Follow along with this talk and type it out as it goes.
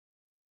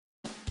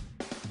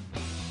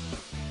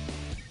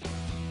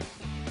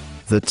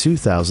the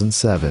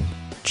 2007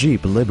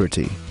 Jeep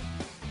Liberty.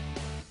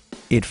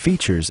 It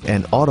features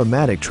an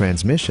automatic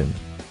transmission,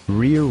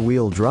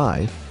 rear-wheel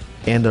drive,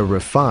 and a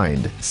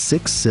refined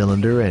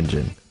 6-cylinder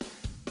engine.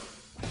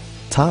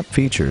 Top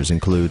features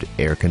include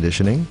air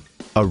conditioning,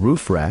 a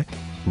roof rack,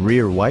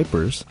 rear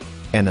wipers,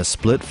 and a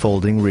split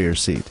folding rear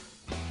seat.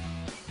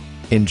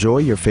 Enjoy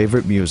your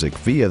favorite music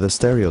via the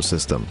stereo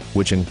system,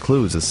 which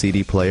includes a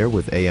CD player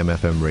with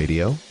AM/FM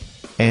radio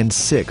and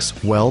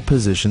 6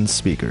 well-positioned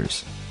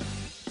speakers.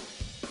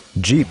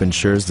 Jeep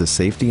ensures the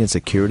safety and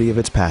security of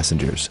its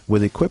passengers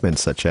with equipment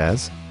such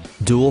as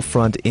dual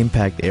front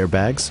impact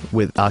airbags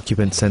with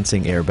occupant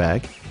sensing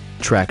airbag,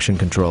 traction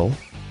control,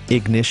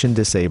 ignition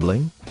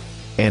disabling,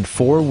 and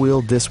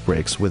 4-wheel disc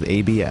brakes with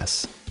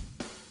ABS.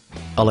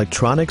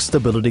 Electronic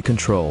stability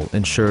control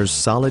ensures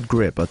solid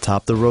grip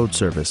atop the road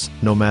surface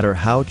no matter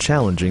how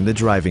challenging the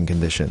driving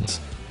conditions.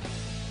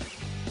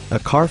 A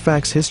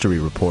Carfax history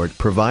report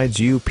provides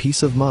you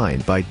peace of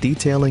mind by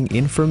detailing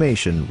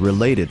information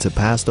related to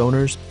past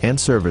owners and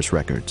service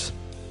records.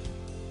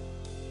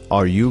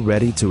 Are you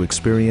ready to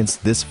experience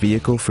this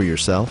vehicle for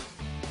yourself?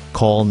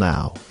 Call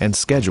now and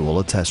schedule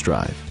a test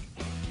drive.